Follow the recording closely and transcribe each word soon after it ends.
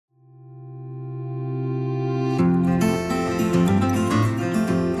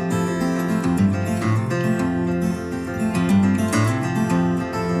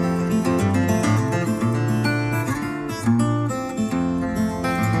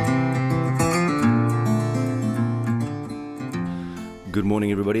Good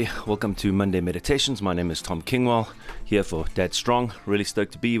morning, everybody. Welcome to Monday Meditations. My name is Tom Kingwell, here for Dad Strong. Really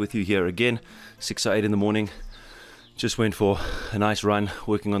stoked to be with you here again, 6 or 8 in the morning. Just went for a nice run,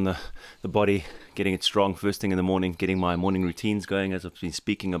 working on the body, getting it strong first thing in the morning, getting my morning routines going as I've been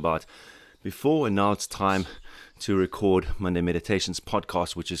speaking about before. And now it's time to record Monday Meditations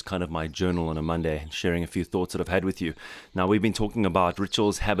podcast, which is kind of my journal on a Monday, and sharing a few thoughts that I've had with you. Now, we've been talking about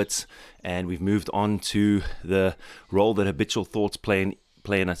rituals, habits, and we've moved on to the role that habitual thoughts play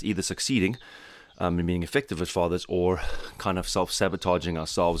in us either succeeding and being effective as fathers, or kind of self-sabotaging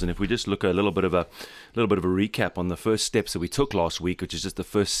ourselves. And if we just look at a little bit of a recap on the first steps that we took last week, which is just the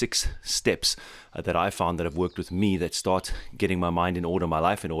first 6 steps that I found that have worked with me, that start getting my mind in order, my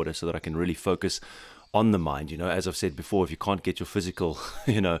life in order, so that I can really focus on the mind. As I've said before, if you can't get your physical,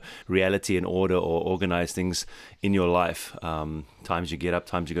 reality in order or organize things in your life, times you get up,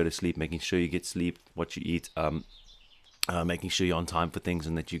 times you go to sleep, making sure you get sleep, what you eat, making sure you're on time for things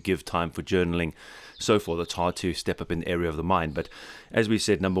and that you give time for journaling, so forth. It's hard to step up in the area of the mind. But as we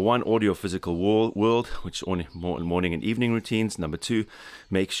said, number 1, order your physical world, which only morning and evening routines. Number 2,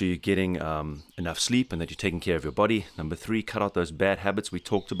 make sure you're getting enough sleep and that you're taking care of your body. Number 3, cut out those bad habits we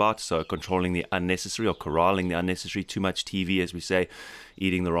talked about, so controlling the unnecessary or corralling the unnecessary, too much TV, as we say,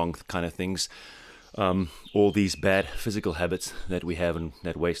 eating the wrong kind of things. All these bad physical habits that we have and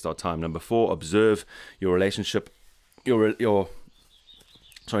that waste our time. Number 4, observe your relationship. Observe your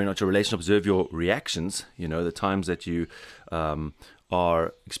reactions, the times that you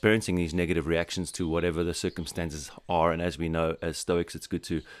are experiencing these negative reactions to whatever the circumstances are. And as we know, as Stoics, it's good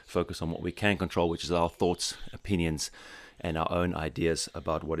to focus on what we can control, which is our thoughts, opinions, and our own ideas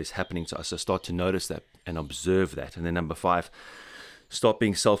about what is happening to us. So start to notice that and observe that. And then number 5, start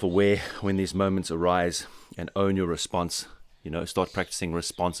being self-aware when these moments arise and own your response. Start practicing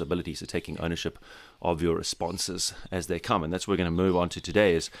responsibility, so taking ownership of your responses as they come. And that's what we're going to move on to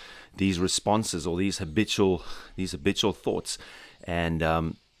today, is these responses or these habitual thoughts. And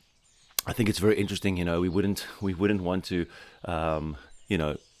I think it's very interesting. We wouldn't want to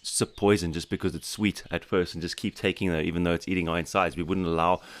sip poison just because it's sweet at first and just keep taking it, even though it's eating our insides. We wouldn't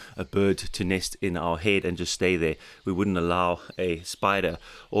allow a bird to nest in our head and just stay there. We wouldn't allow a spider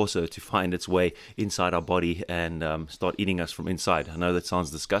also to find its way inside our body and start eating us from inside. I know that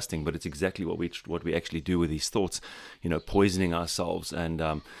sounds disgusting, but it's exactly what we actually do with these thoughts, poisoning ourselves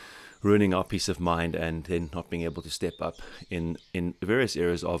and ruining our peace of mind, and then not being able to step up in various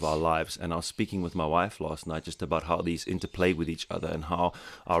areas of our lives. And I was speaking with my wife last night just about how these interplay with each other, and how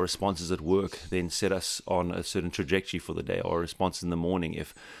our responses at work then set us on a certain trajectory for the day, or a response in the morning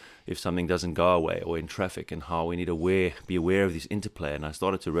if something doesn't go away, or in traffic, and how we need to be aware of this interplay. And I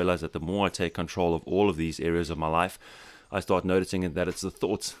started to realize that the more I take control of all of these areas of my life, I start noticing that it's the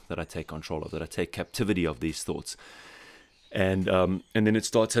thoughts that I take control of, that I take captivity of these thoughts. And then it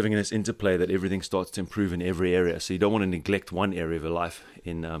starts having this interplay that everything starts to improve in every area. So you don't want to neglect one area of your life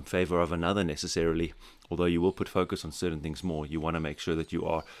in favor of another necessarily, although you will put focus on certain things more. You want to make sure that you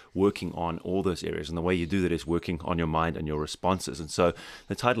are working on all those areas. And the way you do that is working on your mind and your responses. And so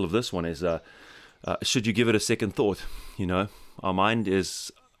the title of this one is, should you give it a second thought? Our mind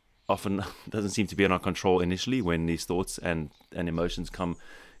is often doesn't seem to be in our control initially when these thoughts and emotions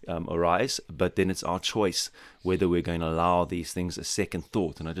arise, but then it's our choice whether we're going to allow these things a second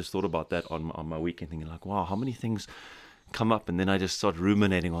thought. And I just thought about that on my weekend, thinking like, wow, how many things come up, and then I just start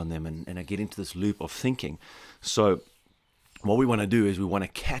ruminating on them, and I get into this loop of thinking. So what we want to do is we want to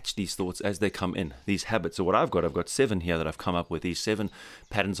catch these thoughts as they come in, these habits. So what I've got 7 here that I've come up with, these 7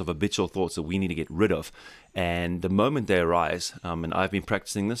 patterns of habitual thoughts that we need to get rid of. And the moment they arise, and I've been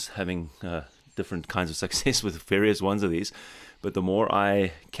practicing this, having different kinds of success with various ones of these, but the more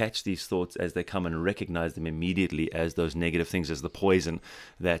I catch these thoughts as they come and recognize them immediately as those negative things, as the poison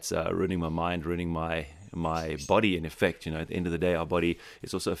that's ruining my mind, ruining my body, in effect. At the end of the day, our body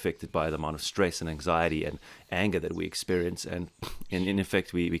is also affected by the amount of stress and anxiety and anger that we experience, and in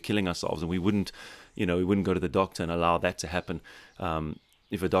effect we're killing ourselves. And we wouldn't go to the doctor and allow that to happen.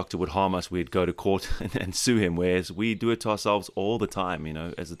 If a doctor would harm us, we'd go to court and sue him, whereas we do it to ourselves all the time.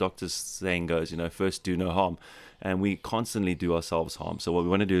 As the doctor's saying goes, first do no harm. And we constantly do ourselves harm. So what we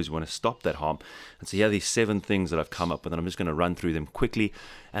want to do is we want to stop that harm. And so here are these 7 things that I've come up with, and I'm just going to run through them quickly.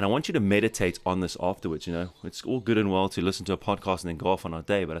 And I want you to meditate on this afterwards. It's all good and well to listen to a podcast and then go off on our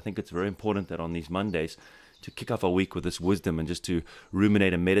day, but I think it's very important that on these Mondays, to kick off our week with this wisdom and just to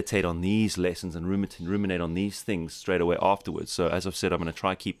ruminate and meditate on these lessons and ruminate on these things straight away afterwards. So as I've said, I'm going to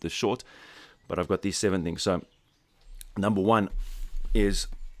try keep this short, but I've got these 7 things. So number 1 is,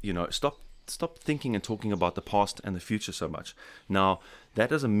 stop thinking and talking about the past and the future so much. Now,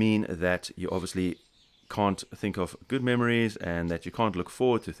 that doesn't mean that you obviously can't think of good memories and that you can't look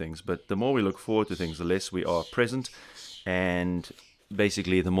forward to things. But the more we look forward to things, the less we are present, and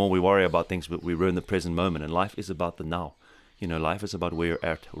basically the more we worry about things, but we ruin the present moment. And life is about the now. Life is about where you're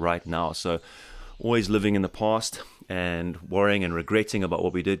at right now. So always living in the past and worrying and regretting about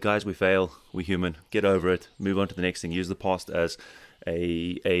what we did. Guys, we fail. We're human. Get over it. Move on to the next thing. Use the past as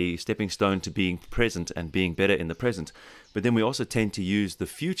a stepping stone to being present and being better in the present. But then we also tend to use the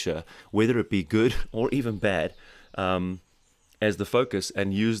future, whether it be good or even bad, as the focus,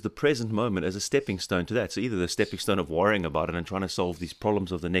 and use the present moment as a stepping stone to that. So either the stepping stone of worrying about it and trying to solve these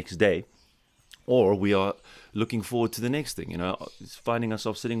problems of the next day, or we are looking forward to the next thing, finding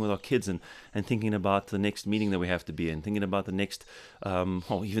ourselves sitting with our kids and thinking about the next meeting that we have to be in, thinking about the next,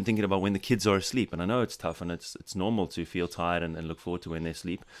 even thinking about when the kids are asleep. And I know it's tough and it's normal to feel tired and look forward to when they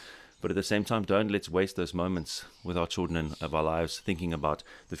sleep. But at the same time, let's waste those moments with our children and of our lives thinking about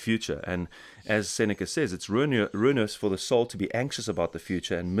the future. And as Seneca says, it's ruinous for the soul to be anxious about the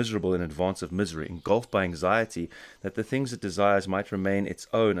future and miserable in advance of misery, engulfed by anxiety that the things it desires might remain its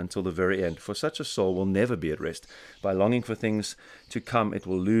own until the very end. For such a soul will never be at rest. By longing for things to come, it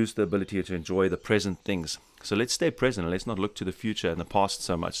will lose the ability to enjoy the present things. So let's stay present and let's not look to the future and the past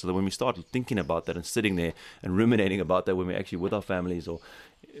so much, so that when we start thinking about that and sitting there and ruminating about that when we're actually with our families or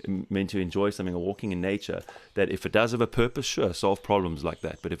meant to enjoy something or walking in nature, that if it does have a purpose, sure, solve problems like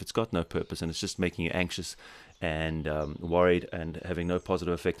that. But if it's got no purpose and it's just making you anxious and worried and having no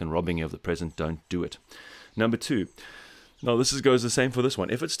positive effect and robbing you of the present, don't do it. Number 2. Now, goes the same for this one.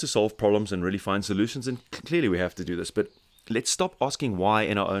 If it's to solve problems and really find solutions, then clearly we have to do this. But let's stop asking why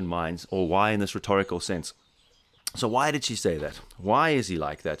in our own minds, or why in this rhetorical sense. So why did she say that? Why is he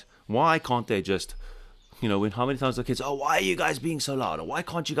like that? Why can't they just, when how many times the kids, why are you guys being so loud? Or why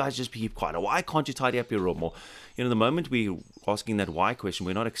can't you guys just keep quiet? Or why can't you tidy up your room? Or, the moment we're asking that why question,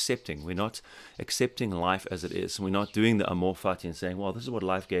 we're not accepting. We're not accepting life as it is. We're not doing the amor fati and saying, well, this is what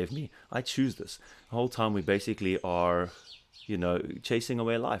life gave me. I choose this. The whole time we basically are chasing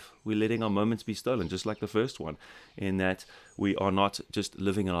away life. We're letting our moments be stolen, just like the first one, in that we are not just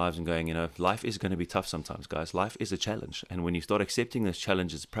living our lives and going, life is going to be tough sometimes, guys. Life is a challenge. And when you start accepting those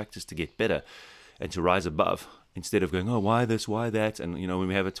challenges, practice to get better and to rise above, instead of going, why this, why that? And, when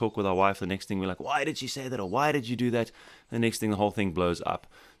we have a talk with our wife, the next thing we're like, why did she say that? Or why did you do that? The next thing, the whole thing blows up.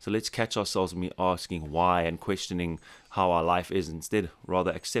 So let's catch ourselves when we're asking why and questioning how our life is. Instead,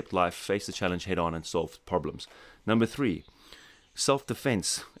 rather accept life, face the challenge head on and solve problems. Number 3.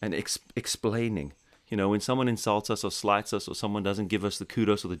 Self-defense and explaining. When someone insults us or slights us or someone doesn't give us the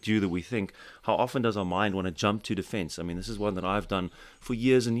kudos or the due that we think, how often does our mind want to jump to defense? I mean, this is one that I've done for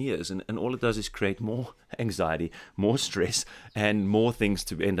years and years, and all it does is create more anxiety, more stress, and more things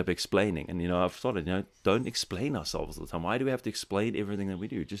to end up explaining. And, I've started, don't explain ourselves all the time. Why do we have to explain everything that we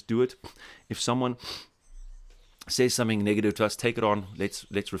do? Just do it. If someone says something negative to us, take it on.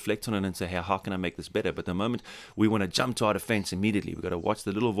 Let's reflect on it and say, hey, how can I make this better? But the moment we want to jump to our defense immediately, we've got to watch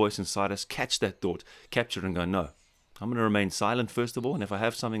the little voice inside us, catch that thought, capture it and go, no, I'm going to remain silent first of all. And if I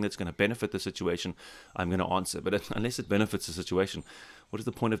have something that's going to benefit the situation, I'm going to answer. But unless it benefits the situation, what is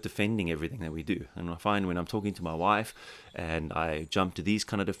the point of defending everything that we do? And I find when I'm talking to my wife and I jump to these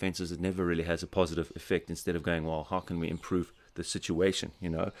kind of defenses, it never really has a positive effect, instead of going, well, how can we improve the situation,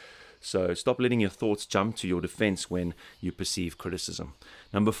 So stop letting your thoughts jump to your defense when you perceive criticism.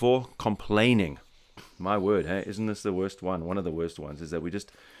 Number 4, complaining. My word, hey, isn't this the worst one? One of the worst ones is that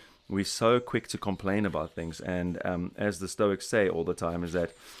we're so quick to complain about things. And as the Stoics say all the time, is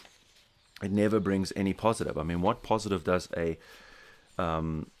that it never brings any positive. I mean, what positive does a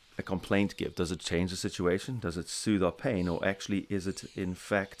complaint give? Does it change the situation? Does it soothe our pain? Or actually, is it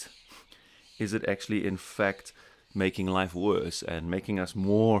actually in fact making life worse and making us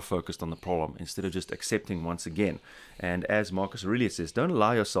more focused on the problem instead of just accepting once again? And as Marcus Aurelius says, don't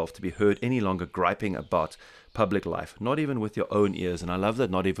allow yourself to be heard any longer griping about public life, not even with your own ears. And I love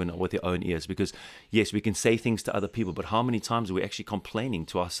that, not even with your own ears, because yes, we can say things to other people, but how many times are we actually complaining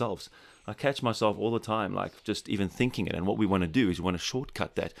to ourselves? I catch myself all the time, like just even thinking it. And what we want to do is we want to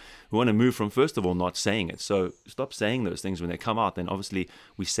shortcut that. We want to move from, first of all, not saying it. So stop saying those things when they come out. Then obviously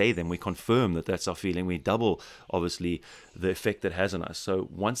we say them. We confirm that that's our feeling. We double, obviously, the effect that has on us. So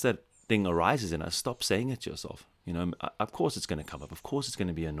once that thing arises in us, stop saying it to yourself. Of course it's going to come up. Of course it's going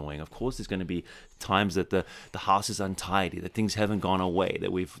to be annoying. Of course there's going to be times that the house is untidy, that things haven't gone our way,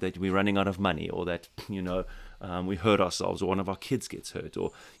 that we're running out of money, or that, we hurt ourselves, or one of our kids gets hurt,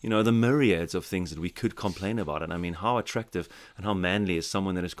 or, the myriads of things that we could complain about. And I mean, how attractive and how manly is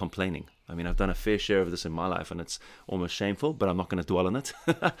someone that is complaining? I mean, I've done a fair share of this in my life, and it's almost shameful, but I'm not going to dwell on it.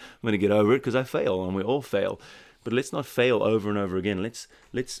 I'm going to get over it because I fail, and we all fail. But let's not fail over and over again.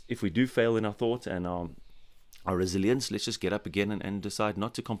 Let's if we do fail in our thoughts and our resilience, let's just get up again and decide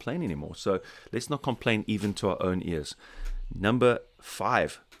not to complain anymore. So let's not complain even to our own ears. Number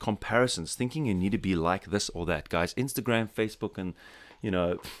 5, comparisons, thinking you need to be like this or that. Guys, Instagram, Facebook, and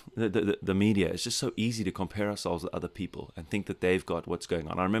the media, it's just so easy to compare ourselves with other people and think that they've got what's going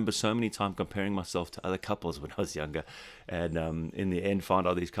on. I remember so many times comparing myself to other couples when I was younger, and in the end found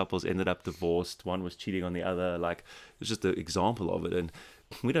out these couples ended up divorced. One was cheating on the other. Like, it was just an example of it. And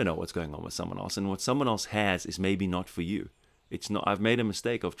we don't know what's going on with someone else, and what someone else has is maybe not for you. It's not. I've made a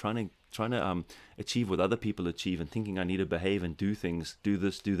mistake of trying to achieve what other people achieve and thinking I need to behave and do things, do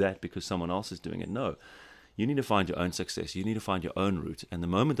this, do that because someone else is doing it. No. You need to find your own success. You need to find your own route. And the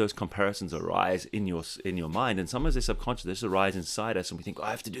moment those comparisons arise in your mind, and sometimes they're subconscious, they just arise inside us, and we think, oh,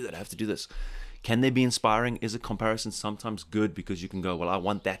 I have to do that, I have to do this. Can they be inspiring? Is a comparison sometimes good because you can go, well, I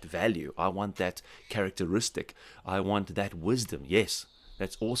want that value. I want that characteristic. I want that wisdom. Yes,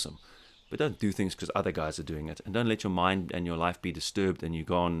 that's awesome. But don't do things because other guys are doing it. And don't let your mind and your life be disturbed and you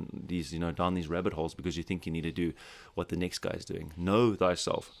go on these, down these rabbit holes because you think you need to do what the next guy is doing. Know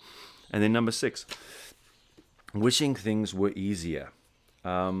thyself. And then number 6, wishing things were easier.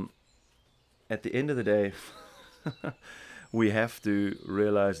 At the end of the day, we have to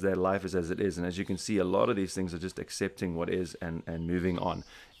realize that life is as it is. And as you can see, a lot of these things are just accepting what is and moving on.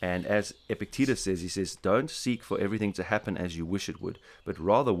 And as Epictetus says, he says, don't seek for everything to happen as you wish it would, but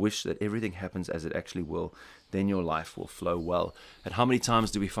rather wish that everything happens as it actually will. Then your life will flow well. And how many times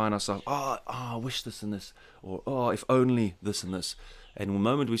do we find ourselves, I wish this and this, or if only this and this. And the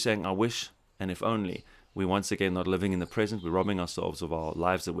moment we're saying, I wish and if only, we're once again not living in the present. We're robbing ourselves of our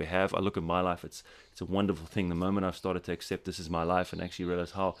lives that we have. I look at my life, it's a wonderful thing. The moment I've started to accept this is my life and actually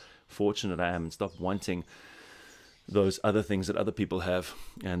realize how fortunate I am and stop wanting those other things that other people have,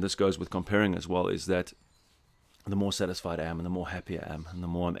 and this goes with comparing as well, is that the more satisfied I am and the more happy I am and the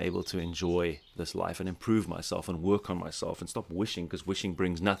more I'm able to enjoy this life and improve myself and work on myself and stop wishing, because wishing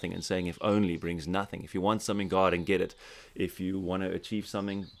brings nothing and saying if only brings nothing. If you want something, go out and get it. If you want to achieve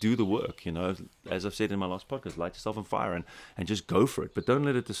something, do the work. As I've said in my last podcast, light yourself on fire and just go for it, but don't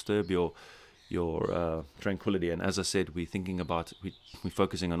let it disturb your tranquility. And as I said, we're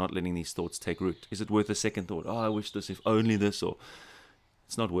focusing on not letting these thoughts take root. Is it worth a second thought? I wish this, if only this, or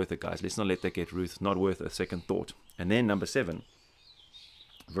it's not worth it, guys. Let's not let that get root. Not worth a second thought. And then number 7,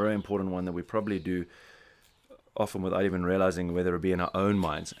 very important one that we probably do often without even realizing, whether it be in our own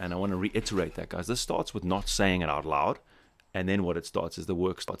minds. And I want to reiterate that, guys. This starts with not saying it out loud. And then what it starts is the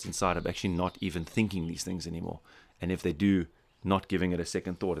work starts inside of actually not even thinking these things anymore. And if they do, not giving it a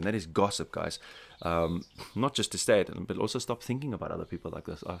second thought. And that is gossip, guys. Not just to stay at it, but also stop thinking about other people like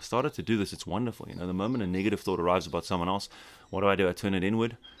this. I've started to do this. It's wonderful. The moment a negative thought arrives about someone else, what do? I turn it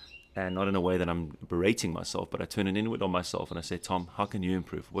inward, and not in a way that I'm berating myself, but I turn it inward on myself and I say, Tom, how can you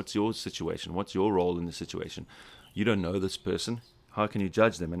improve? What's your situation? What's your role in the situation? You don't know this person. How can you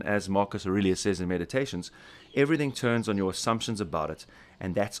judge them? And as Marcus Aurelius says in Meditations, everything turns on your assumptions about it,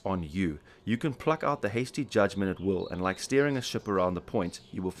 and that's on you. You can pluck out the hasty judgment at will, and like steering a ship around the point,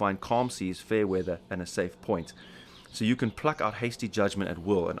 you will find calm seas, fair weather, and a safe point. So you can pluck out hasty judgment at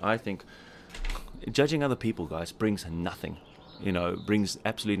will, and I think judging other people, guys, brings nothing. Brings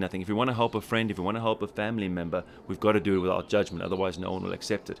absolutely nothing. If you want to help a friend, if you want to help a family member, we've got to do it without judgment, otherwise no one will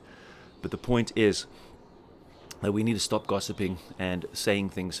accept it. But the point is that we need to stop gossiping and saying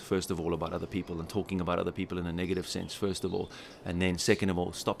things, first of all, about other people and talking about other people in a negative sense, first of all. And then second of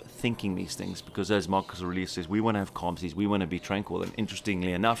all, stop thinking these things, because as Marcus Aurelius says, we want to have calm seas, we want to be tranquil. And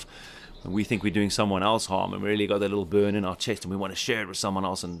interestingly enough, when we think we're doing someone else harm and we really got that little burn in our chest and we want to share it with someone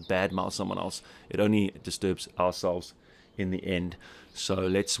else and badmouth someone else, it only disturbs ourselves in the end. So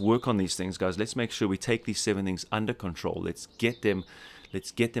let's work on these things, guys. Let's make sure we take these 7 things under control. Let's get them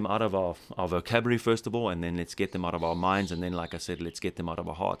out of our vocabulary, first of all, and then let's get them out of our minds, and then, like I said, let's get them out of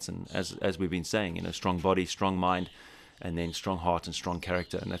our hearts. And as we've been saying, strong body, strong mind, and then strong heart and strong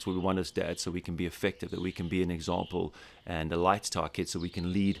character. And that's what we want as dads, so we can be effective, that we can be an example and a light to our kids, so we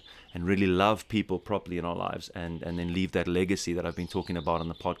can lead and really love people properly in our lives, and then leave that legacy that I've been talking about on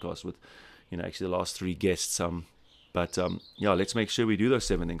the podcast with, actually the last 3 guests. But let's make sure we do those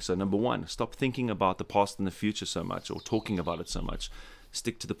 7 things. So number 1, stop thinking about the past and the future so much, or talking about it so much.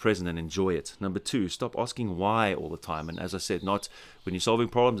 Stick to the present and enjoy it. Number 2, stop asking why all the time. And as I said, not when you're solving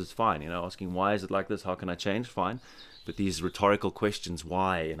problems, it's fine. Asking why is it like this? How can I change? Fine. But these rhetorical questions,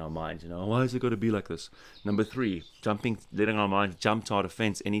 why, in our minds, why is it got to be like this? Number 3, letting our mind jump to our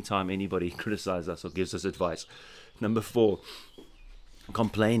defense anytime anybody criticizes us or gives us advice. Number 4,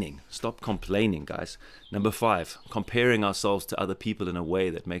 Complaining. Stop complaining, guys. Number 5, comparing ourselves to other people in a way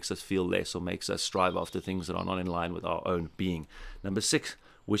that makes us feel less or makes us strive after things that are not in line with our own being. Number 6,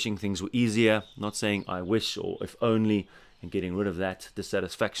 wishing things were easier, not saying I wish or if only, and getting rid of that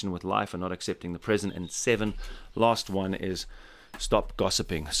dissatisfaction with life and not accepting the present. And 7, last one is stop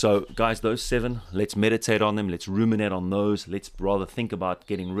gossiping. So guys, those 7, let's meditate on them, let's ruminate on those, let's rather think about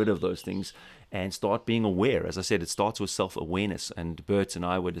getting rid of those things and start being aware. As I said, it starts with self-awareness, and Bert and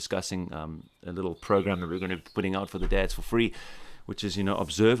I were discussing a little program that we're going to be putting out for the dads for free, which is,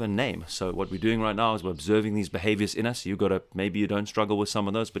 observe and name. So what we're doing right now is we're observing these behaviors in us. Maybe you don't struggle with some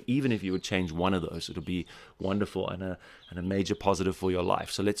of those, but even if you would change one of those, it'll be wonderful and a major positive for your life.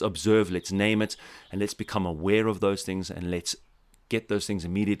 So let's observe, let's name it, and let's become aware of those things, and let's get those things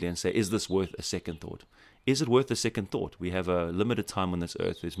immediately and say, is this worth a second thought? Is it worth a second thought? We have a limited time on this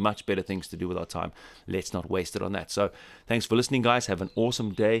earth. There's much better things to do with our time. Let's not waste it on that. So thanks for listening, guys. Have an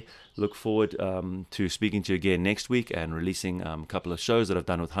awesome day. Look forward to speaking to you again next week and releasing a couple of shows that I've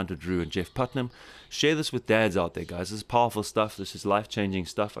done with Hunter Drew and Jeff Putnam. Share this with dads out there, guys. This is powerful stuff. This is life-changing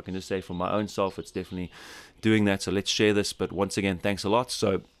stuff. I can just say for my own self, it's definitely doing that. So let's share this. But once again, thanks a lot.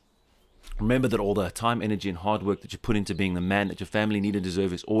 So remember that all the time, energy, and hard work that you put into being the man that your family need and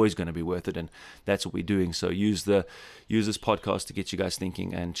deserve is always going to be worth it, and that's what we're doing. So use this podcast to get you guys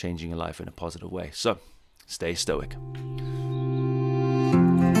thinking and changing your life in a positive way. So stay stoic.